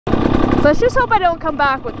Let's just hope I don't come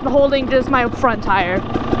back with holding just my front tire. Go,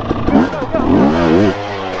 go, go.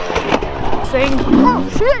 Sing. Oh,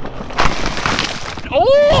 shit!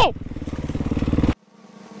 Oh!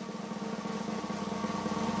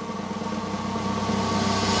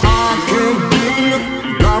 I can't get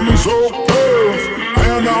diamonds so close,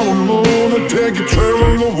 and I'm gonna take you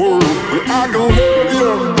traveling the world. But I can love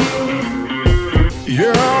you.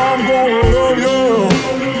 Yeah, I'm gonna love you.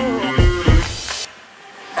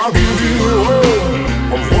 I'll give you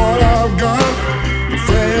all of what I've got. The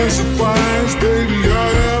fancy things, baby, I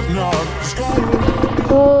have not.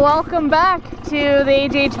 Welcome back to the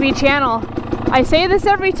HHB channel. I say this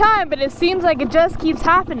every time, but it seems like it just keeps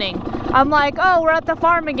happening. I'm like, oh, we're at the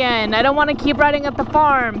farm again. I don't want to keep riding at the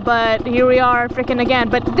farm, but here we are freaking again.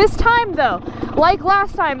 But this time though, like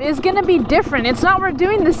last time, is gonna be different. It's not we're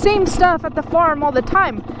doing the same stuff at the farm all the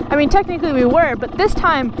time. I mean, technically we were, but this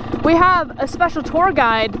time we have a special tour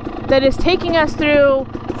guide that is taking us through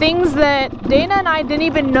things that Dana and I didn't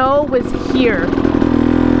even know was here.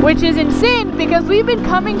 Which is insane because we've been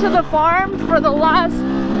coming to the farm for the last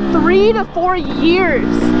 3 to 4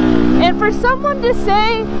 years. And for someone to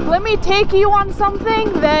say, let me take you on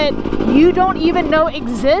something that you don't even know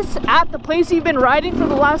exists at the place you've been riding for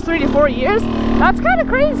the last 3 to 4 years, that's kind of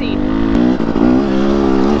crazy.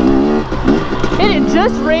 And it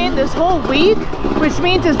just rained this whole week, which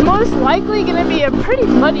means it's most likely going to be a pretty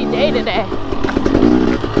muddy day today.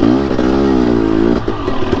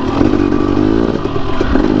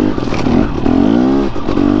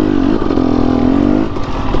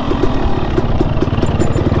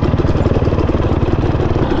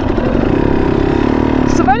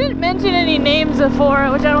 Names before,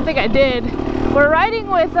 which I don't think I did. We're riding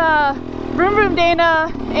with Vroom Vroom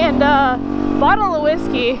Dana and Bottle of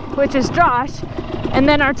Whiskey, which is Josh, and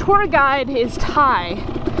then our tour guide is Ty.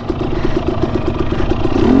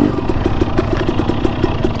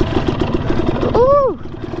 Ooh!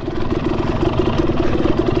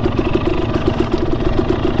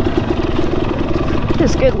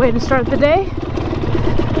 Just a good way to start the day.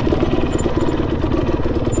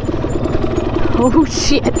 Oh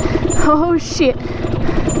shit! Oh shit!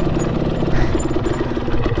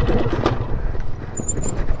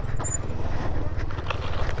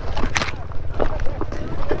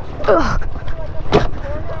 Ugh.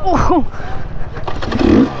 Oh.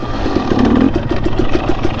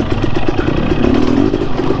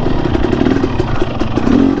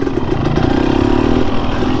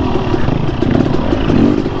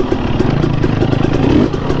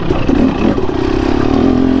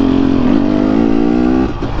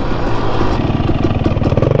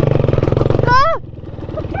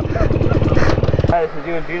 This is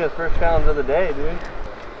you and Gina's first challenge of the day, dude.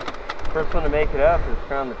 First one to make it up is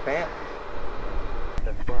crown the champ.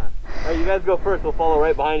 That's fun. Alright, you guys go first. We'll follow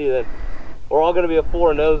right behind you then. We're all going to be a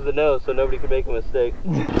 4 nose to nose so nobody can make a mistake.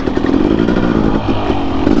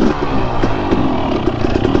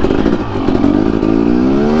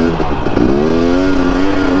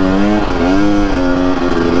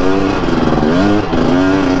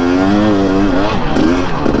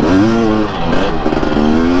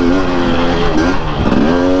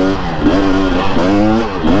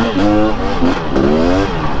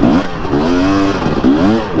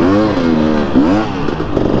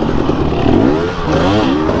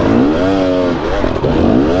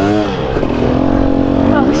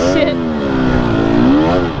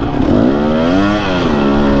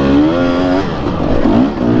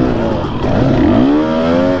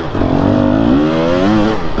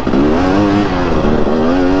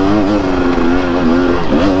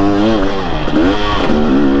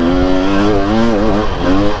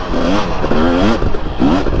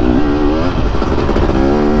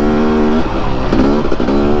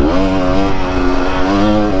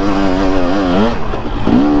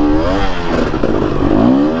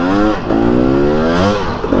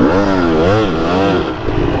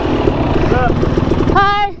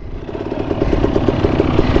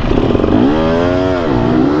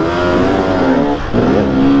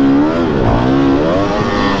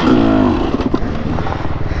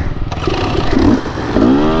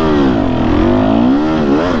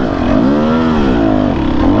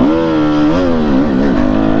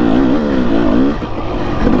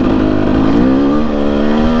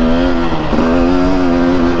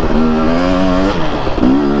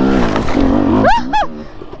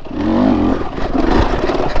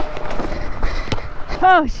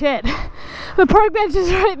 Oh shit, the park bench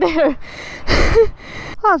is right there.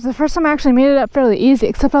 Oh, it's the first time I actually made it up fairly easy,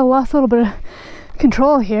 except I lost a little bit of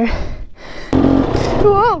control here.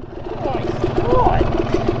 Whoa!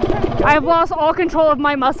 I've lost all control of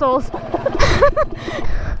my muscles.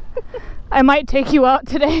 I might take you out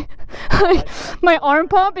today. Like, my arm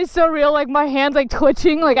pump is so real, like my hand's like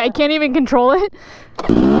twitching, like I can't even control it.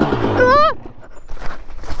 Ah!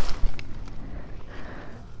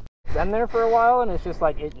 Been there for a while and it's just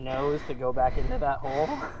like it knows to go back into that hole.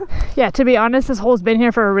 Yeah, to be honest, this hole's been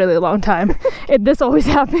here for a really long time. This always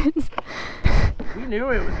happens. We knew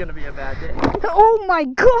it was gonna be a bad day. Oh my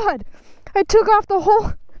god! I took off the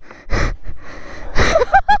hole.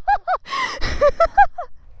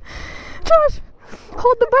 Josh,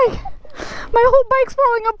 hold the bike. My whole bike's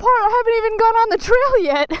falling apart. I haven't even gone on the trail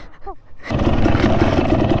yet.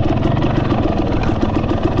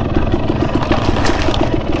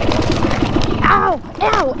 Ow!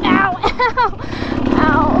 Ow! Ow! Ow!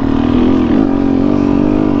 Ow!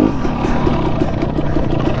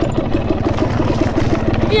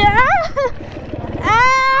 Yeah!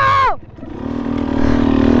 Ow!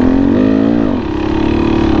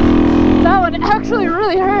 That one actually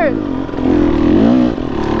really hurt.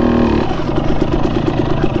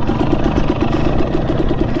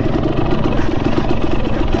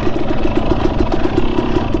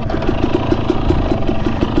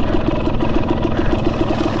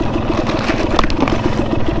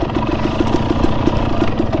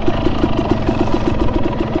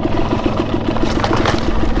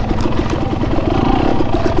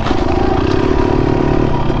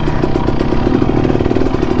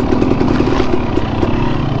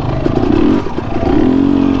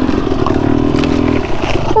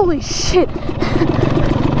 Holy shit!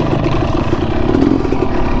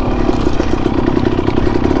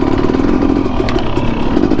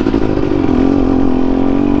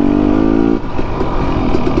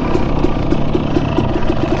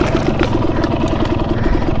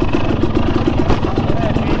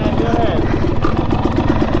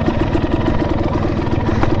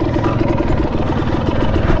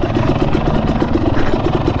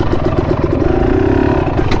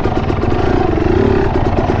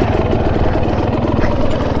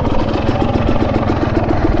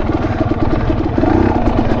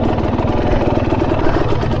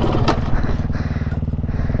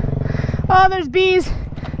 Oh, there's bees.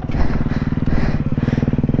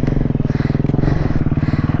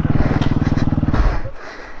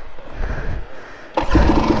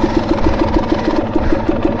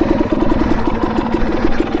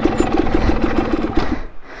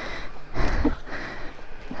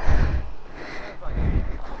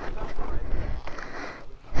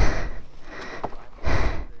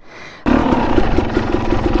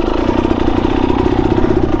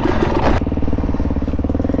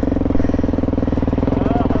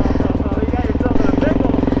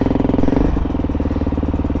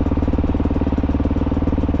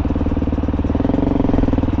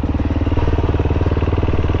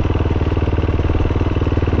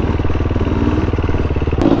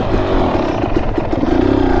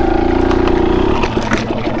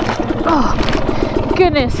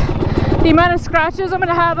 Goodness, the amount of scratches I'm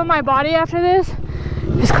gonna have on my body after this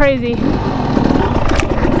is crazy. What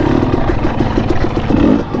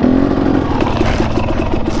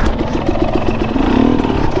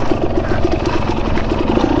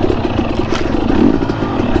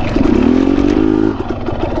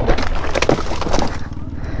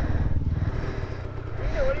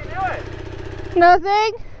are you doing?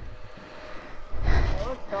 Nothing.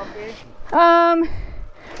 Oh, it's comfy.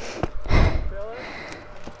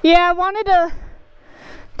 Yeah, I wanted to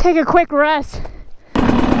take a quick rest.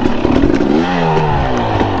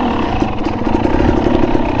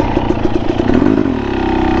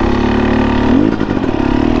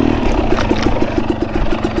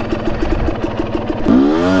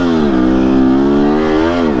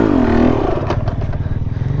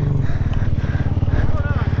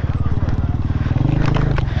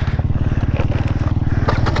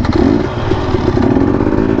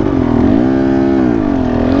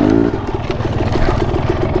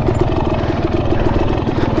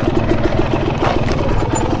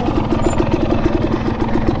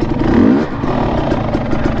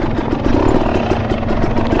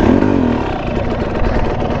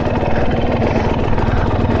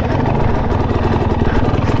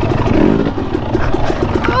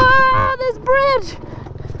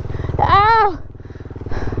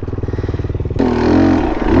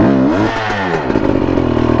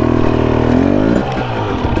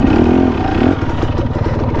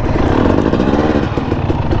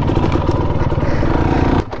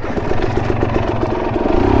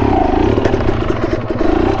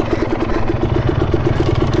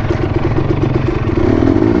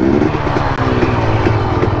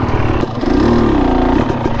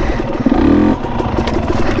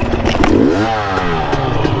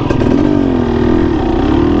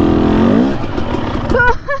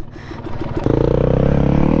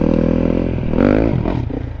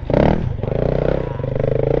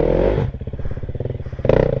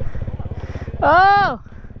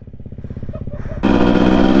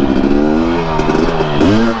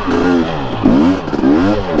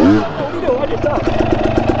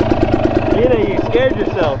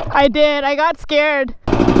 I did. I got scared.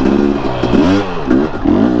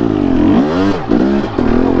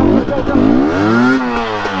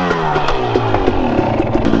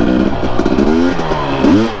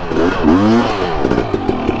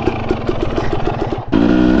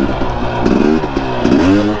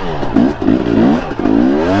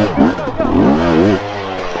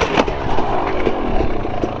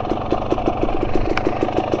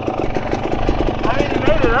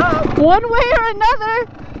 One way or another.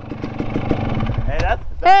 Hey,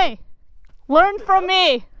 Hey, learn from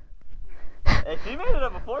me. Hey, she made it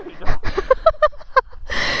up before you.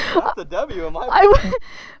 That's a W in my book.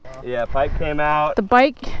 Yeah, pipe came out. The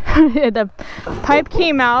pipe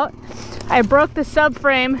came out. I broke the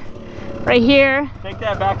subframe right here. Take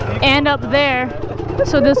that back and up there.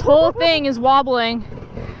 So this whole thing is wobbling.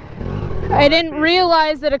 I didn't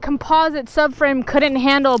realize that a composite subframe couldn't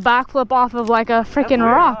handle a backflip off of like a freaking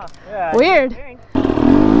rock. Huh? Yeah, weird.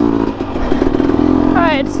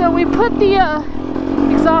 Alright, so we put the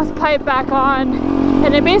exhaust pipe back on,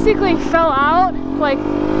 and it basically fell out, like,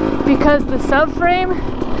 because the subframe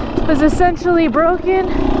was essentially broken.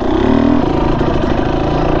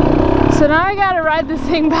 So now I gotta ride this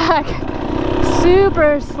thing back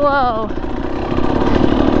super slow.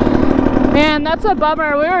 Man, that's a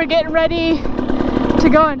bummer. We were getting ready to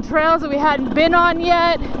go on trails that we hadn't been on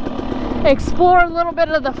yet, explore a little bit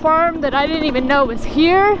of the farm that I didn't even know was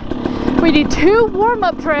here. We did 2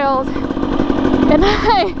 warm-up trails, and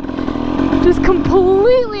I just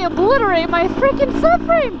completely obliterate my freaking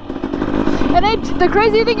subframe. And the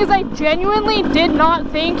crazy thing is, I genuinely did not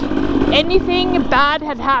think anything bad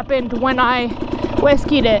had happened when I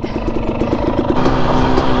whiskeyed it.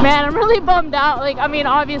 Man, I'm really bummed out. Like, I mean,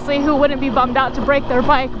 obviously, who wouldn't be bummed out to break their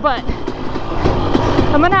bike, but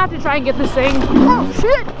I'm gonna have to try and get this thing. Oh,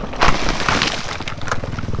 shit!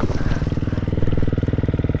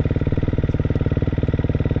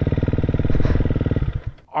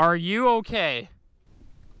 Are you okay?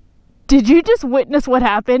 Did you just witness what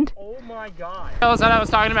happened? Oh my god. Those that I was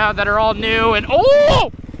talking about that are all new and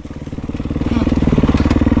oh!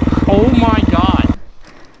 Oh my god.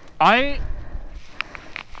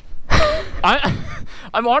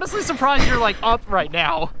 I'm honestly surprised you're like up right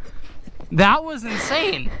now. That was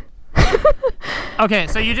insane. Okay,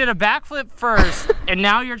 so you did a backflip first, and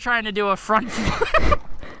now you're trying to do a front flip.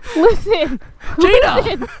 Listen, Gina!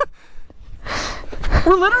 listen.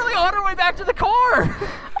 We're literally on our way back to the car.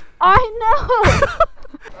 I know.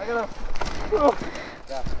 I gotta. Oh.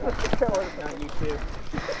 Not you too.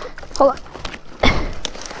 Hold on.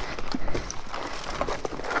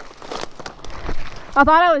 I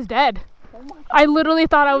thought I was dead. I literally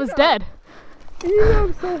thought I was dead.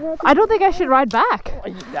 I'm so happy. I don't think I should ride back.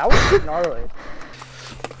 That was gnarly.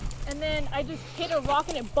 And then I just hit a rock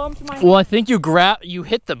and it bumped my head. Well, I think you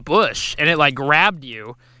hit the bush and it like grabbed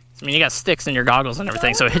you. I mean, you got sticks in your goggles and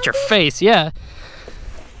everything, so it hit your face, yeah.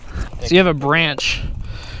 So you have a branch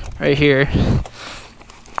right here.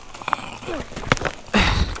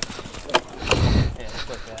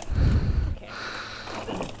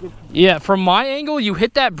 Yeah, from my angle, you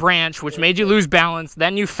hit that branch, which made you lose balance.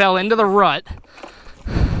 Then you fell into the rut.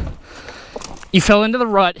 You fell into the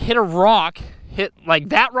rut, hit a rock, hit like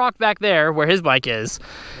that rock back there where his bike is,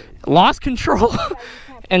 lost control,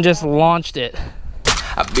 and just launched it.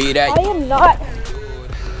 I am not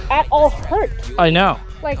at all hurt. I know.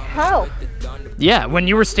 Like, how? Yeah, when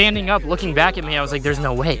you were standing up looking back at me, I was like, there's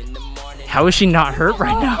no way. How is she not hurt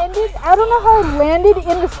right now? I don't know how I landed in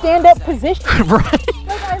the stand-up position. Right.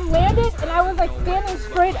 Like, I landed and I was like standing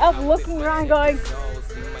straight up looking around going,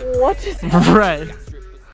 what just happened? Right.